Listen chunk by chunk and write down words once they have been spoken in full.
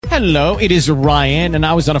Hello, it is Ryan, and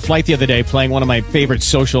I was on a flight the other day playing one of my favorite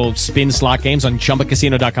social spin slot games on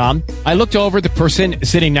ChumbaCasino.com. I looked over at the person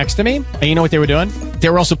sitting next to me, and you know what they were doing? They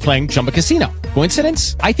were also playing Chumba Casino.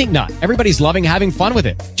 Coincidence? I think not. Everybody's loving having fun with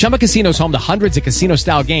it. Chumba Casino is home to hundreds of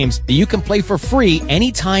casino-style games that you can play for free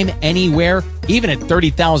anytime, anywhere, even at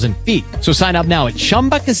 30,000 feet. So sign up now at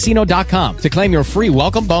ChumbaCasino.com to claim your free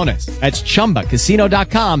welcome bonus. That's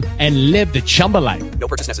ChumbaCasino.com and live the Chumba life. No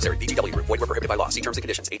purchase necessary. VGW. Void where prohibited by law. See terms and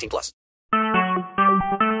conditions. 18+.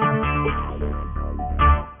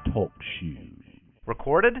 Talk shoes.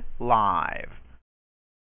 Recorded live.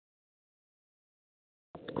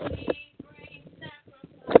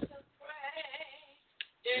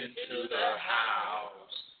 Into the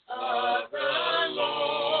house of the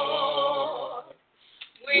Lord,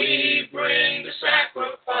 we bring the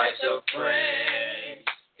sacrifice of praise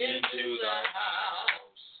into the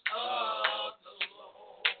house of the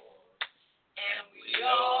Lord, and we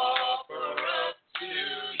offer up to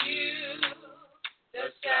you the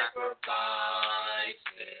sacrifices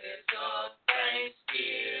of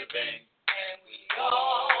thanksgiving, and we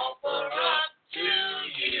offer up to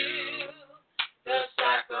you the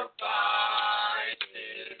sacrifices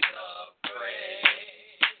of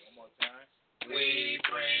praise. One more time. We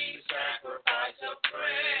bring the sacrifice of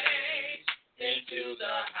praise into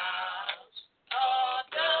the house of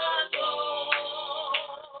the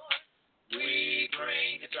Lord. We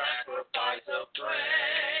bring the sacrifice of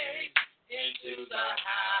praise into the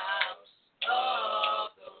house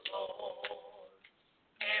of the Lord.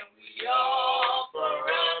 And we offer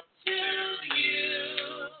up to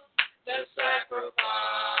you the sacrifices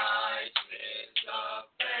of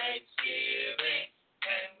thanksgiving,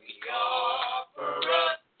 and we offer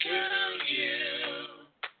up to you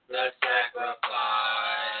the sacrifices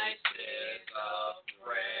of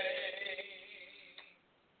praise.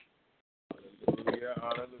 Hallelujah,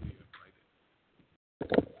 hallelujah.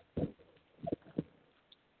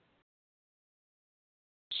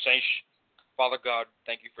 Saints, Father God,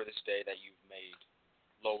 thank you for this day that you've made.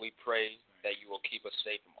 Lord, we pray that you will keep us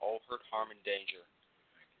safe from all hurt, harm, and danger.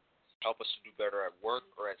 Help us to do better at work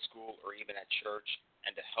or at school or even at church,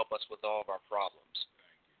 and to help us with all of our problems.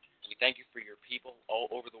 We thank you for your people all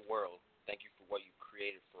over the world. Thank you for what you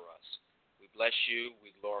created for us. We bless you,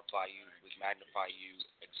 we glorify you, we magnify you,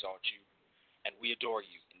 exalt you, and we adore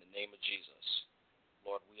you in the name of Jesus.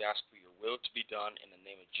 Lord, we ask for your will to be done in the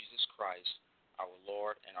name of Jesus Christ, our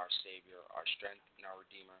Lord and our Savior, our strength and our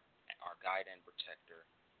Redeemer, and our guide and protector.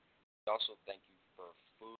 We also thank you for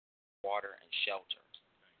food, water, and shelter.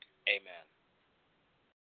 Amen.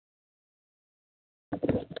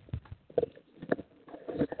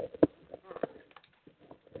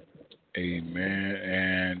 Amen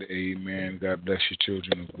and amen. God bless you,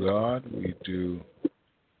 children of God. We do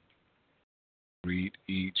greet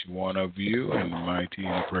each one of you in the mighty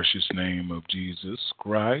and precious name of Jesus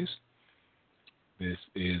Christ. This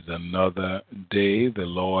is another day the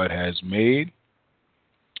Lord has made.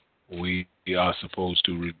 We are supposed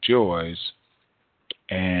to rejoice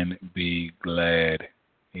and be glad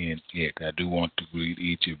in it. I do want to greet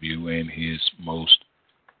each of you in his most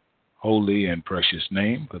holy and precious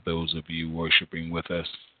name. For those of you worshiping with us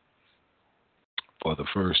for the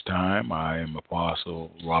first time, I am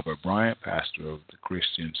Apostle Robert Bryant, pastor of the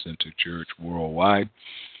Christian Center Church Worldwide,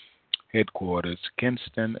 headquarters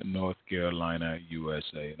Kinston, North Carolina,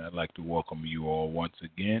 USA. And I'd like to welcome you all once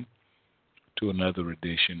again to another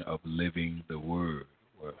edition of Living the Word,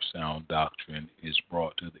 where sound doctrine is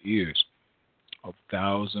brought to the ears of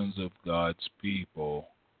thousands of God's people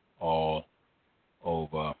all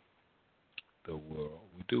over the world.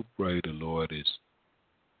 We do pray the Lord is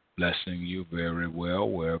blessing you very well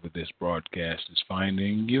wherever this broadcast is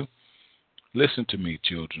finding you. Listen to me,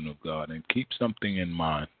 children of God, and keep something in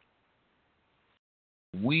mind.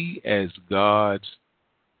 We, as God's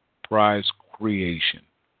prized creation,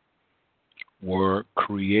 were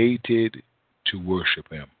created to worship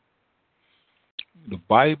him. The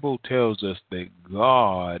Bible tells us that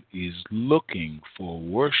God is looking for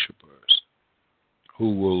worshipers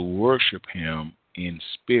who will worship him in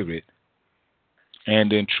spirit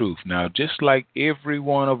and in truth. Now, just like every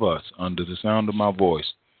one of us under the sound of my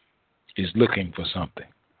voice is looking for something.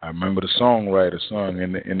 I remember the songwriter sung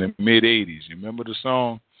in the mid-'80s. You remember the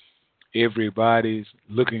song? Everybody's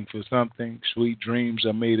looking for something. Sweet dreams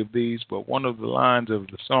are made of these. But one of the lines of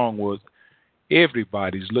the song was,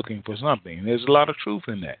 everybody's looking for something. And there's a lot of truth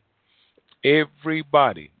in that.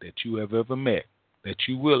 Everybody that you have ever met, that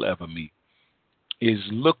you will ever meet, is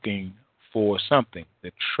looking for something.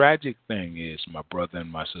 The tragic thing is, my brother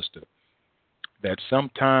and my sister, that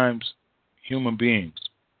sometimes human beings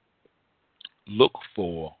look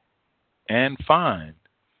for and find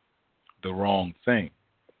the wrong thing.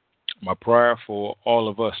 My prayer for all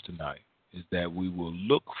of us tonight is that we will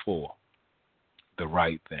look for the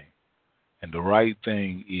right thing. And the right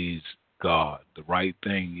thing is God. The right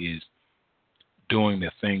thing is doing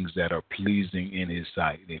the things that are pleasing in His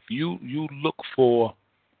sight. If you look for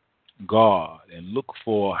God and look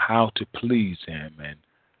for how to please Him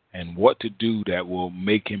and what to do that will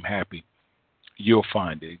make Him happy, you'll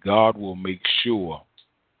find it. God will make sure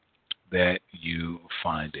that you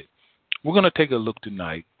find it. We're going to take a look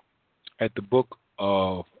tonight at the book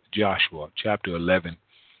of Joshua, chapter 11,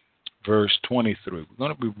 verse 23. We're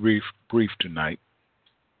going to be brief tonight.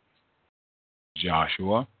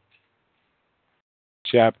 Joshua,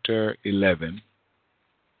 chapter 11,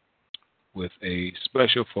 with a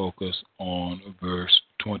special focus on verse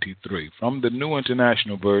 23. From the New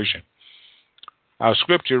International Version, our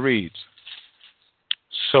scripture reads,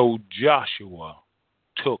 "So Joshua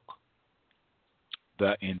took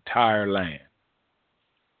the entire land,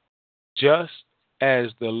 just as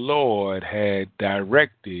the Lord had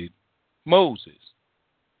directed Moses,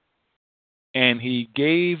 and he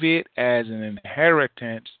gave it as an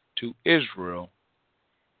inheritance to Israel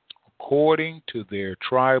according to their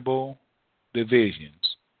tribal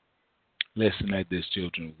divisions." Listen at this,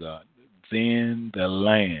 children of God. Then the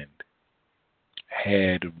land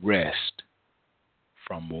had rest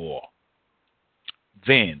from war.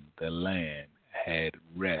 Then the land had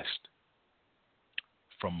rest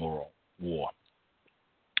from war.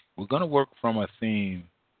 We're going to work from a theme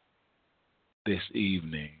this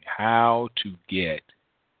evening: how to get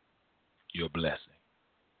your blessing.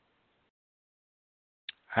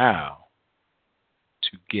 How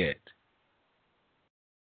to get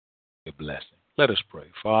your blessing. Let us pray.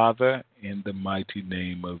 Father, in the mighty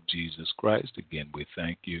name of Jesus Christ, again, we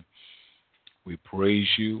thank you. We praise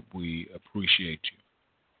you. We appreciate you.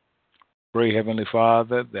 Pray, Heavenly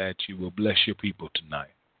Father, that you will bless your people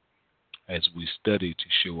tonight as we study to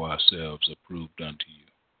show ourselves approved unto you.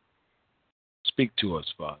 Speak to us,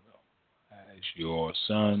 Father, as your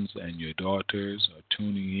sons and your daughters are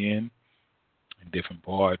tuning in different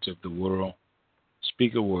parts of the world.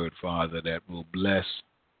 Speak a word, Father, that will bless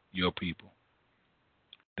your people,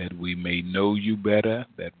 that we may know you better,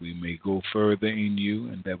 that we may go further in you,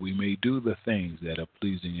 and that we may do the things that are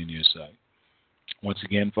pleasing in your sight. Once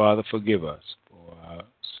again, Father, forgive us for our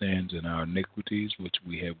sins and our iniquities, which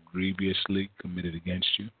we have grievously committed against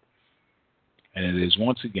you. And it is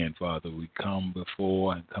once again, Father, we come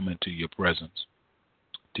before and come into your presence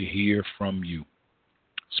to hear from you.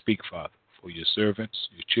 Speak, Father, for your servants,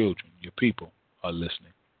 your children, your people are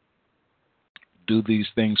listening. Do these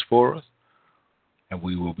things for us, and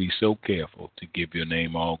we will be so careful to give your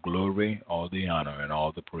name all glory, all the honor, and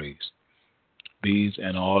all the praise. These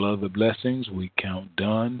and all other blessings we count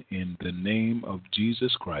done in the name of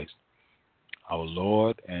Jesus Christ, our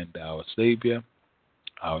Lord and our Savior,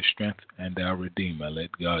 our strength and our Redeemer.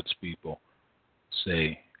 Let God's people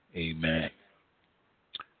say amen.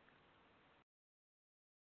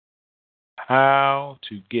 How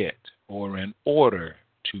to get, or in order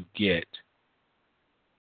to get,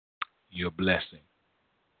 your blessing.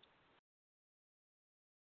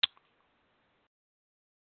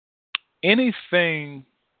 Anything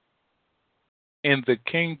in the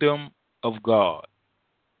kingdom of God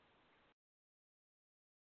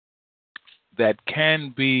that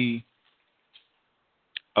can be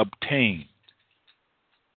obtained,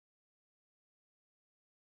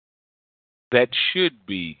 that should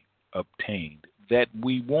be obtained, that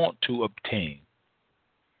we want to obtain,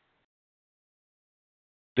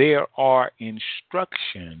 there are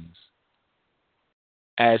instructions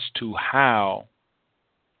as to how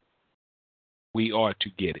we are to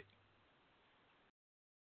get it.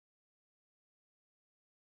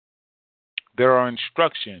 There are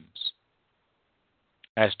instructions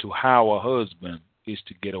as to how a husband is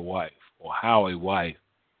to get a wife, or how a wife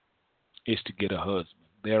is to get a husband.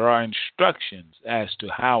 There are instructions as to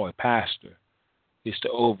how a pastor is to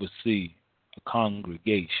oversee a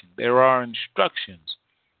congregation. There are instructions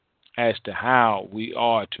as to how we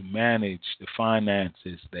are to manage the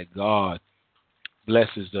finances that God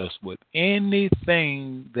blesses us with.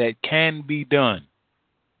 Anything that can be done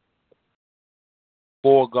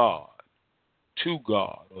for God, to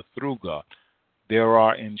God, or through God, there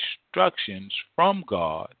are instructions from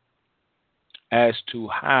God as to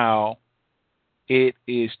how it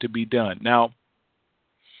is to be done. Now,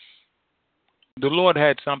 the Lord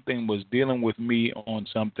was dealing with me on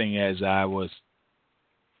something as I was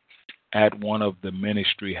at one of the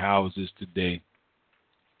ministry houses today.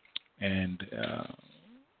 And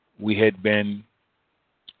we had been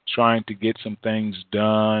trying to get some things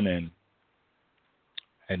done, and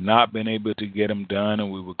had not been able to get them done, and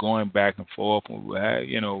we were going back and forth. And we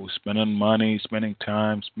were, spending money, spending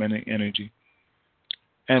time, spending energy.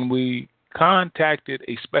 And we contacted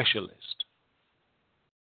a specialist.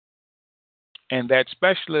 And that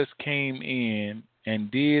specialist came in and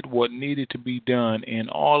did what needed to be done in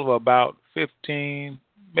all of about 15,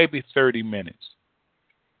 maybe 30 minutes.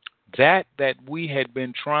 That we had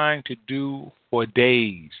been trying to do for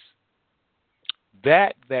days.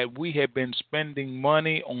 That we had been spending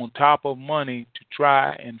money on top of money to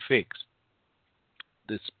try and fix.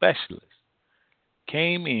 The specialist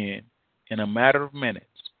came in a matter of minutes.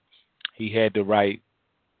 He had the right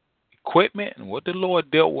equipment, and what the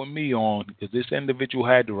Lord dealt with me on, because this individual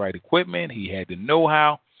had the right equipment, he had the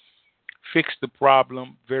know-how, fixed the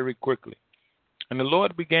problem very quickly. And the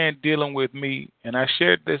Lord began dealing with me, and I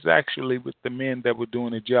shared this actually with the men that were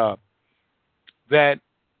doing the job, that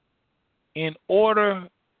in order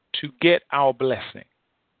to get our blessing,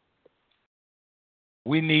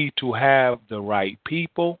 we need to have the right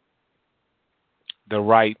people, the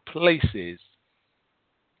right places,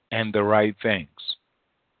 and the right things.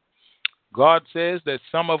 God says that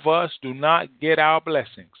some of us do not get our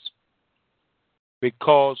blessings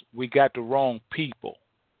because we got the wrong people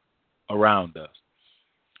around us.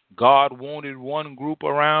 God wanted one group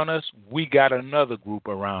around us, we got another group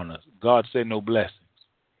around us. God said no blessings.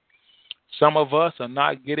 Some of us are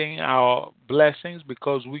not getting our blessings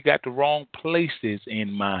because we got the wrong places in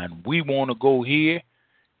mind. We want to go here.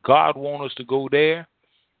 God wants us to go there.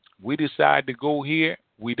 We decide to go here.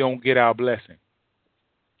 We don't get our blessing.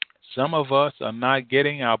 Some of us are not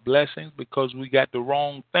getting our blessings because we got the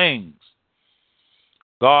wrong things.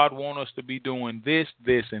 God wants us to be doing this,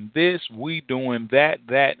 this, and this. We doing that,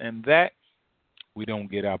 and that. We don't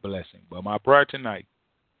get our blessing. But my prayer tonight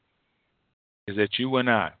is that you and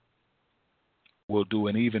I will do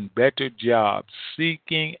an even better job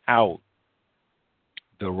seeking out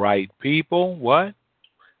the right people, what?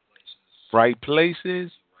 Right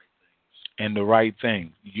places, and the right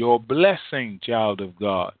things. Your blessing, child of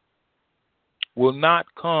God, will not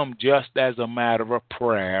come just as a matter of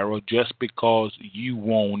prayer or just because you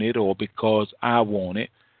want it or because I want it,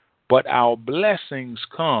 but our blessings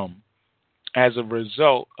come as a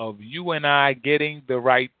result of you and I getting the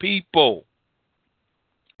right people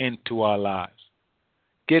into our lives,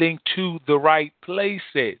 getting to the right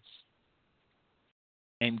places,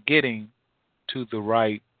 and getting to the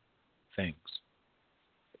right things.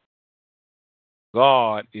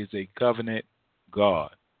 God is a covenant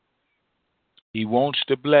God. He wants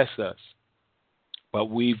to bless us, but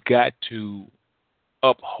we've got to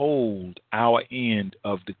uphold our end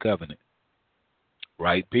of the covenant.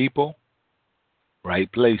 Right people, right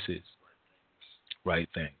places, right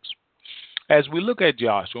things. As we look at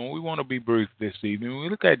Joshua, and we want to be brief this evening, we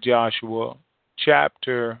look at Joshua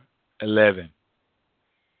chapter 11.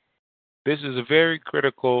 This is a very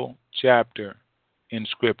critical chapter in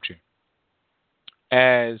Scripture,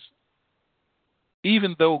 as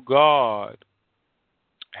even though God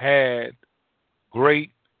had great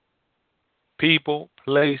people,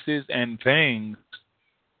 places, and things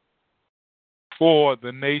for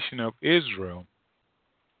the nation of Israel,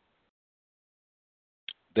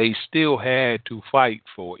 they still had to fight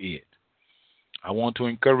for it. I want to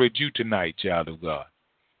encourage you tonight, child of God,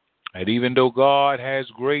 that even though God has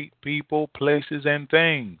great people, places, and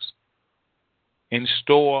things in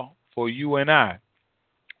store for you and I,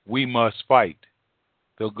 we must fight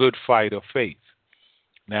the good fight of faith.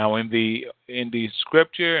 Now, in the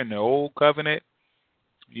Scripture, in the Old Covenant,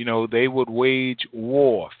 they would wage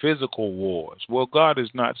war, physical wars. Well, God is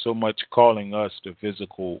not so much calling us to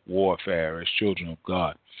physical warfare as children of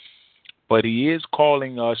God, but He is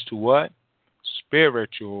calling us to what?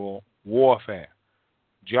 Spiritual warfare.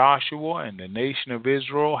 Joshua and the nation of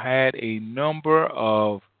Israel had a number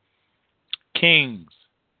of kings,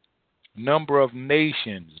 number of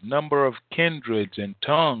nations, number of kindreds and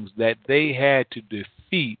tongues that they had to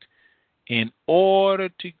defeat in order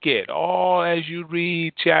to get, as you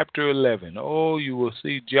read chapter 11, you will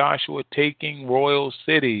see Joshua taking royal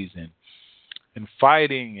cities and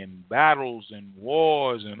fighting in battles and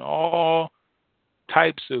wars and all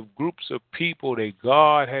types of groups of people that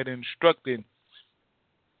God had instructed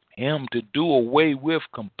him to do away with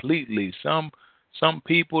completely. Some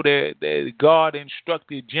people that God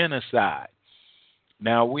instructed genocide.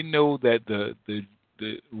 Now we know that the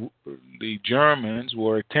Germans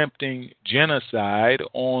were attempting genocide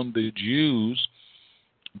on the Jews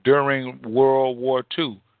during World War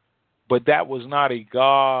II, but that was not a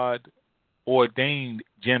God-ordained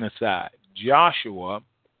genocide. Joshua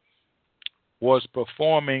was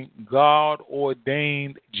performing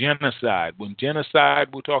God-ordained genocide. When genocide,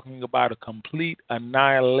 we're talking about a complete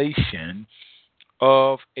annihilation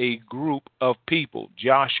of a group of people.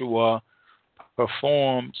 Joshua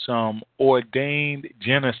performed some ordained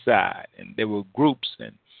genocide, and there were groups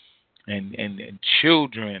and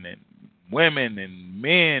children and women and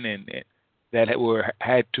men and that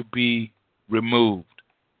had to be removed.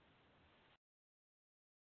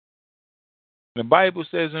 The Bible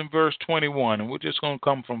says in verse 21, and we're just going to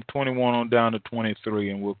come from 21 on down to 23,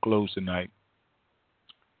 and we'll close tonight.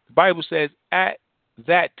 The Bible says, at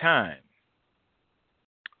that time,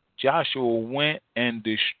 Joshua went and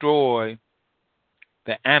destroyed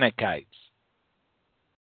the Anakites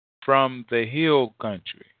from the hill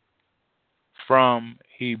country, from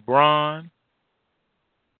Hebron,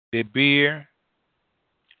 Debir,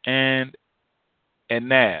 and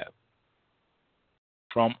Anab,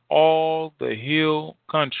 from all the hill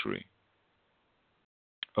country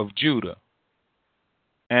of Judah,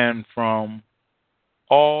 and from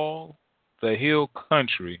all the hill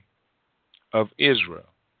country of Israel.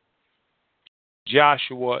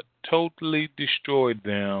 Joshua totally destroyed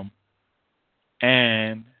them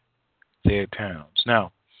and their towns.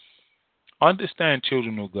 Now, understand,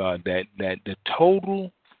 children of God, that the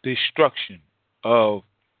total destruction of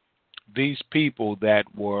these people that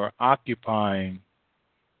were occupying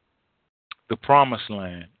the promised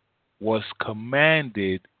land was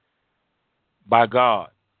commanded by God.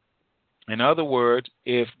 In other words,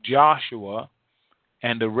 if Joshua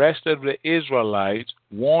and the rest of the Israelites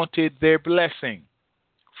wanted their blessing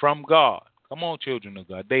from God, come on, children of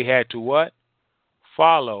God, they had to what?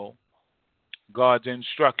 Follow God's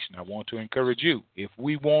instruction. I want to encourage you, if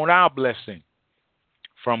we want our blessing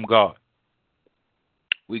from God,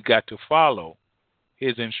 we got to follow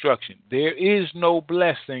His instruction. There is no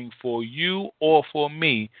blessing for you or for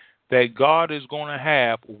me that God is going to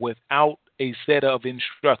have without a set of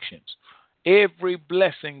instructions. Every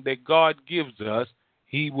blessing that God gives us,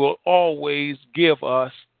 He will always give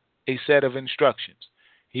us a set of instructions.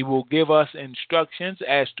 He will give us instructions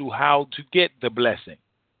as to how to get the blessing.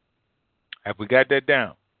 Have we got that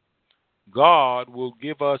down? God will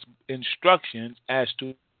give us instructions as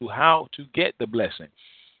to how to get the blessing.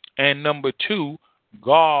 And number two,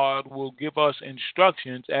 God will give us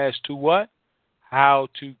instructions as to what? How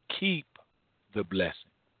to keep the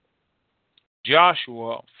blessing.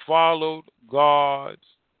 Joshua followed God's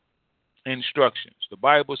instructions. The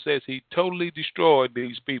Bible says he totally destroyed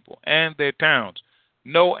these people and their towns.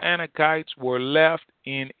 No Anakites were left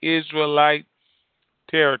in Israelite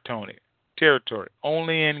territory.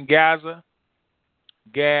 Only in Gaza,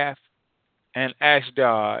 Gath, and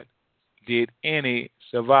Ashdod did any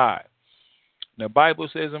survive. The Bible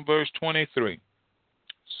says in verse 23,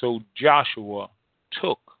 so Joshua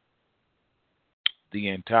took the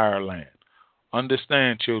entire land.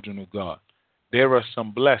 Understand, children of God, there are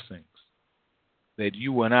some blessings that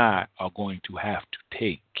you and I are going to have to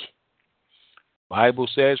take. The Bible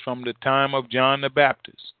says from the time of John the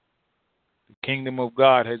Baptist, the kingdom of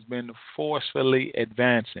God has been forcefully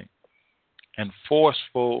advancing, and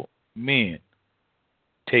forceful men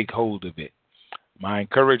take hold of it. My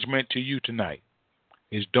encouragement to you tonight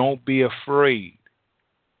is don't be afraid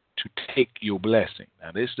to take your blessing.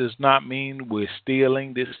 Now, this does not mean we're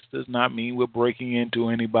stealing. This does not mean we're breaking into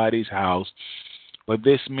anybody's house. But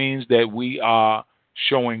this means that we are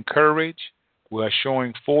showing courage. We are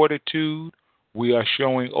showing fortitude. We are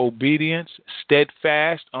showing obedience,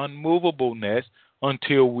 steadfast, unmovableness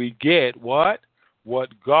until we get what? What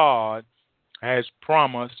God has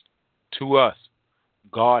promised to us.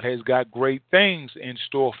 God has got great things in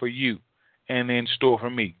store for you and in store for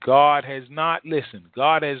me. God has not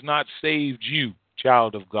saved you,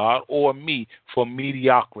 child of God, or me for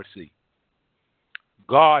mediocrity.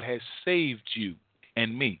 God has saved you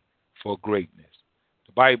and me for greatness.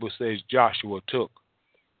 The Bible says Joshua took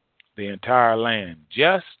the entire land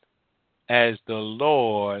just as the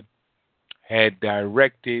Lord had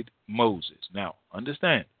directed Moses. Now,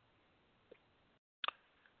 understand,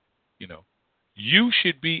 you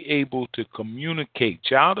should be able to communicate,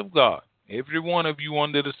 child of God, every one of you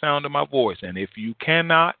under the sound of my voice. And if you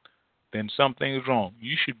cannot, then something is wrong.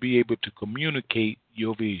 You should be able to communicate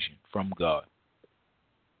your vision from God.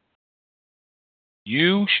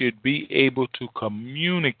 You should be able to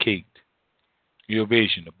communicate your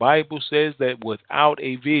vision. The Bible says that without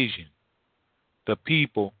a vision, the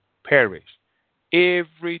people perish.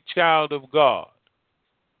 Every child of God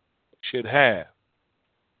should have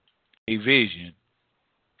a vision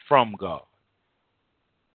from God.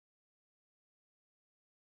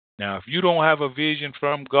 Now, if you don't have a vision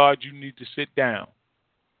from God, you need to sit down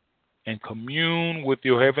and commune with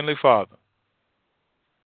your Heavenly Father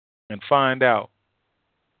and find out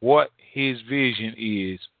what His vision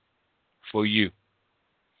is for you.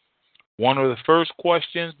 One of the first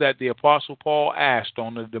questions that the Apostle Paul asked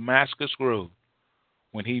on the Damascus Road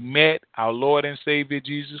when he met our Lord and Savior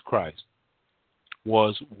Jesus Christ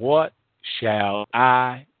was, "What shall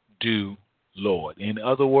I do, Lord?" In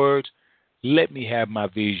other words, let me have my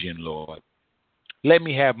vision, Lord. Let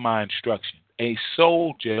me have my instruction. A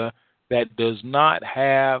soldier that does not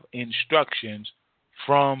have instructions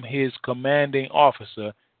from his commanding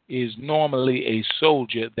officer is normally a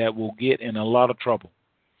soldier that will get in a lot of trouble,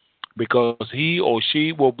 because he or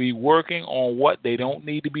she will be working on what they don't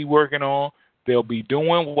need to be working on. They'll be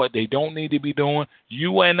doing what they don't need to be doing.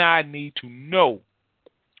 You and I need to know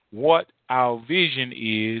what our vision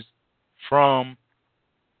is from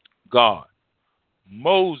God.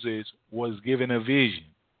 Moses was given a vision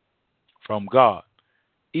from God.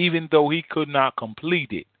 Even though he could not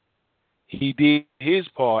complete it, he did his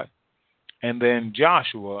part, and then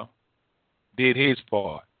Joshua did his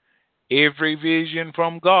part. Every vision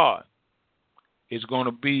from God is going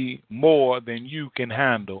to be more than you can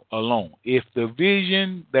handle alone. If the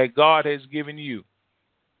vision that God has given you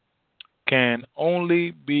can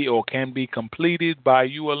only be or can be completed by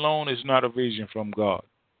you alone, it's not a vision from God.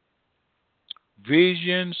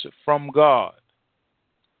 Visions from God,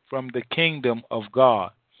 from the kingdom of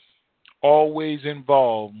God, always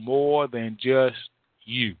involve more than just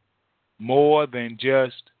you, more than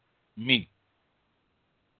just me.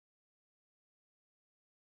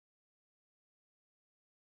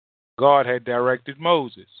 God had directed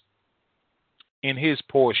Moses in his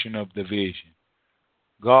portion of the vision.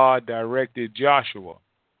 God directed Joshua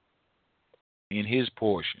in his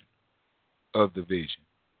portion of the vision.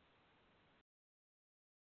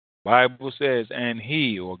 Bible says, and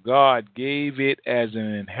he, or God, gave it as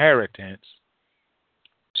an inheritance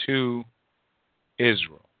to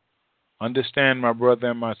Israel. Understand, my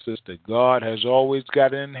brother and my sister, God has always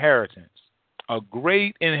got an inheritance, a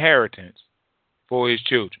great inheritance for his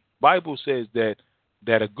children. Bible says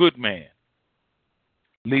that a good man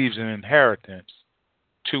leaves an inheritance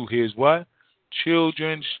to his what?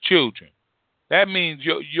 Children's children. That means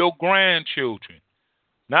your grandchildren.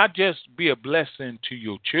 Not just be a blessing to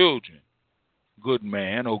your children, good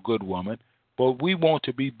man or good woman, but we want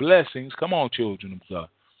to be blessings, come on, children of God,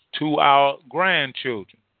 to our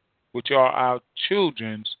grandchildren, which are our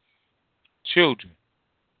children's children.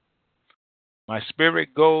 My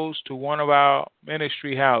spirit goes to one of our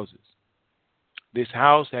ministry houses. This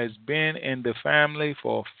house has been in the family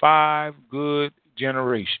for 5 good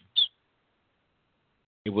generations.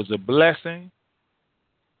 It was a blessing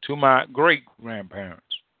to my great-grandparents,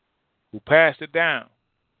 who passed it down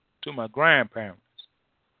to my grandparents,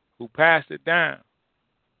 who passed it down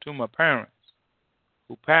to my parents,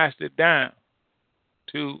 who passed it down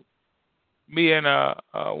to me and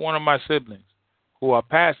one of my siblings, who are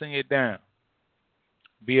passing it down.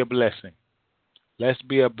 Be a blessing. Let's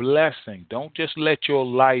be a blessing. Don't just let your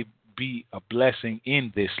life be a blessing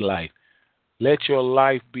in this life. Let your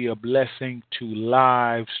life be a blessing to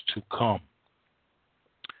lives to come.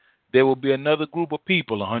 There will be another group of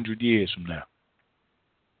people 100 years from now.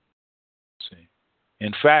 See,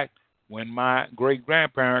 in fact, when my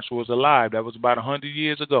great-grandparents was alive, that was about 100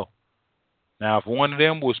 years ago. Now, if one of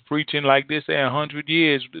them was preaching like this in 100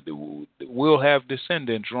 years, we'll have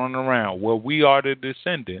descendants running around. Well, we are the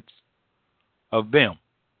descendants of them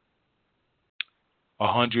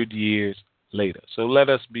 100 years later. So let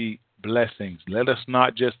us be blessings. Let us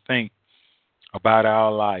not just think about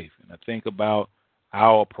our life and think about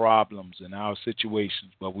our problems and our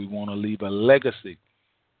situations, but we want to leave a legacy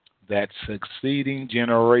that succeeding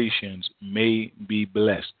generations may be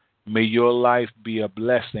blessed. May your life be a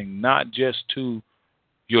blessing, not just to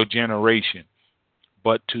your generation,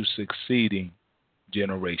 but to succeeding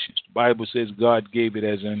generations. The Bible says God gave it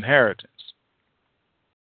as an inheritance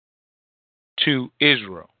to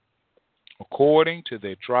Israel, according to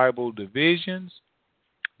their tribal divisions.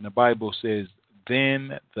 And the Bible says,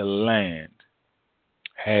 then the land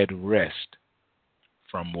had rest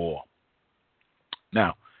from war.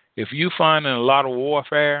 Now, if you find a lot of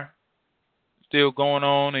warfare still going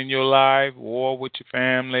on in your life, war with your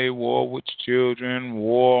family, war with your children,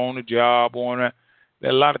 war on the job, a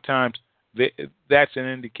lot of times that's an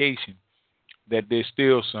indication that there's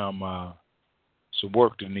still some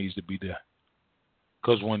work that needs to be done.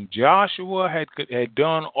 Because when Joshua had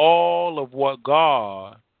done all of what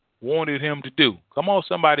God wanted him to do, come on,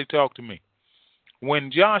 somebody talk to me.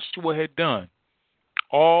 When Joshua had done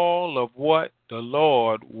all of what the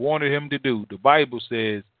Lord wanted him to do, the Bible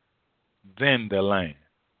says, then the land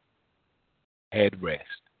had rest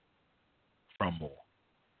from war.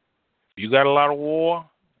 If you got a lot of war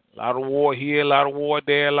here, a lot of war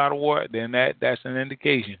there, a lot of war, then that's an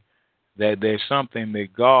indication that there's something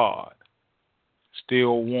that God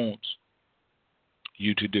still wants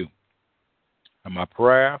you to do. And my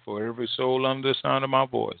prayer for every soul under the sound of my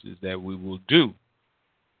voice is that we will do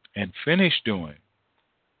and finish doing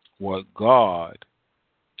what God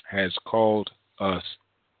has called us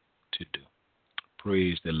to do.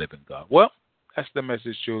 Praise the living God. Well, that's the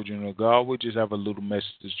message, children of God. We just have a little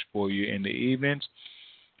message for you in the evenings.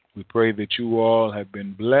 We pray that you all have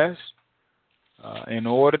been blessed in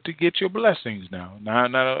order to get your blessings now. Now,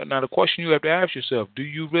 the question you have to ask yourself, do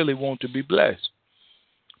you really want to be blessed?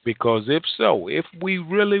 Because if so, if we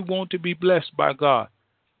really want to be blessed by God,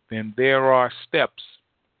 then there are steps.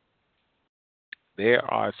 There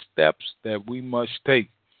are steps that we must take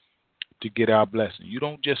to get our blessing. You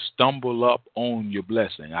don't just stumble up on your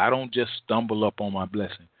blessing. I don't just stumble up on my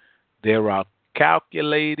blessing. There are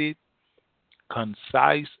calculated,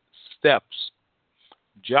 concise steps.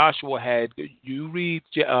 Joshua had, you read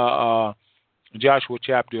Joshua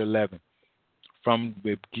chapter 11, from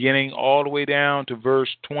the beginning all the way down to verse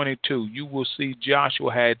 22, you will see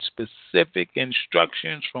Joshua had specific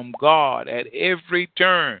instructions from God at every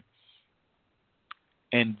turn.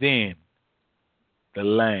 And then the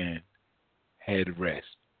land had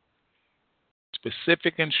rest.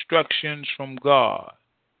 Specific instructions from God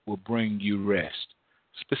will bring you rest.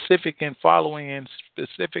 Specific and following and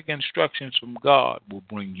specific instructions from God will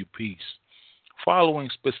bring you peace. Following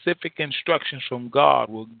specific instructions from God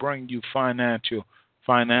will bring you financial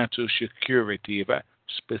security.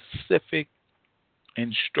 Specific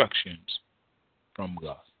instructions from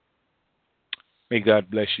God. May God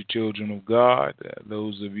bless you, children of God.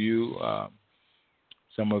 Those of you,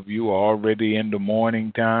 some of you are already in the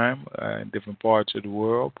morning time in different parts of the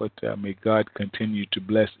world, but may God continue to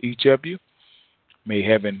bless each of you. May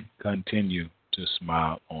heaven continue to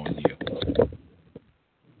smile on you.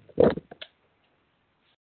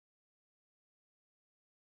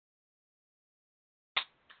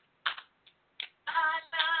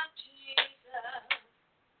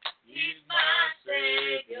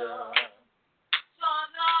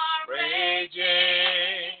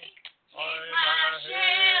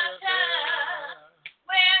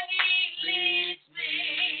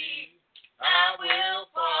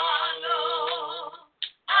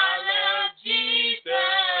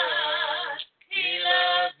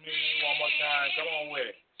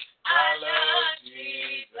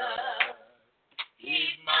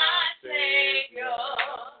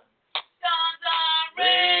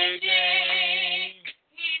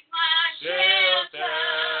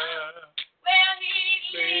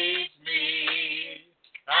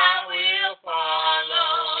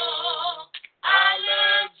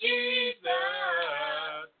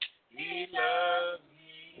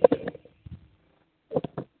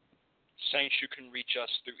 Saints, you can reach us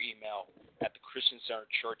through email at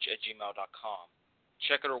thechristiancenterchurch@gmail.com.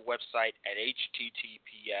 Check out our website at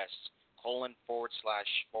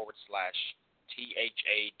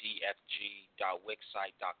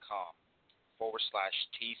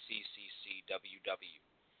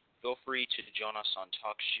Feel free to join us on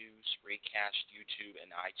TalkShoes, Recast, YouTube,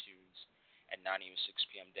 and iTunes at 9 a.m. 6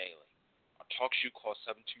 p.m. daily. On TalkShoe, call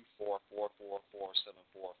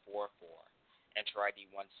 724-444-7444. Enter ID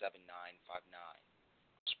 17959.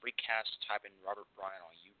 Spreecast, type in Robert Bryan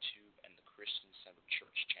on YouTube and the Christian Center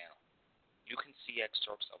Church channel. You can see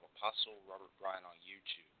excerpts of Apostle Robert Bryan on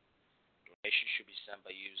YouTube. Donations should be sent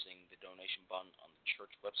by using the donation button on the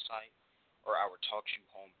church website or our TalkShoe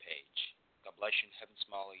homepage. God bless you and heaven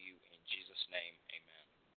smile on you. In Jesus' name, amen.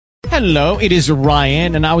 Hello, it is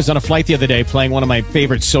Ryan, and I was on a flight the other day playing one of my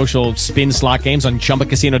favorite social spin slot games on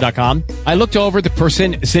ChumbaCasino.com. I looked over the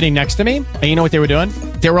person sitting next to me, and you know what they were doing?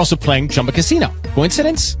 They were also playing Chumba Casino.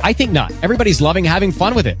 Coincidence? I think not. Everybody's loving having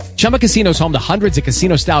fun with it. Chumba Casino is home to hundreds of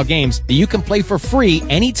casino-style games that you can play for free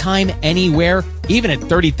anytime, anywhere, even at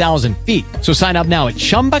 30,000 feet. So sign up now at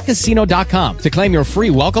ChumbaCasino.com to claim your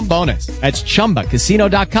free welcome bonus. That's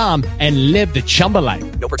ChumbaCasino.com and live the Chumba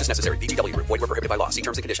life. No purchase necessary. VGW Group. Void where prohibited by law. See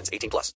terms and conditions. 18+.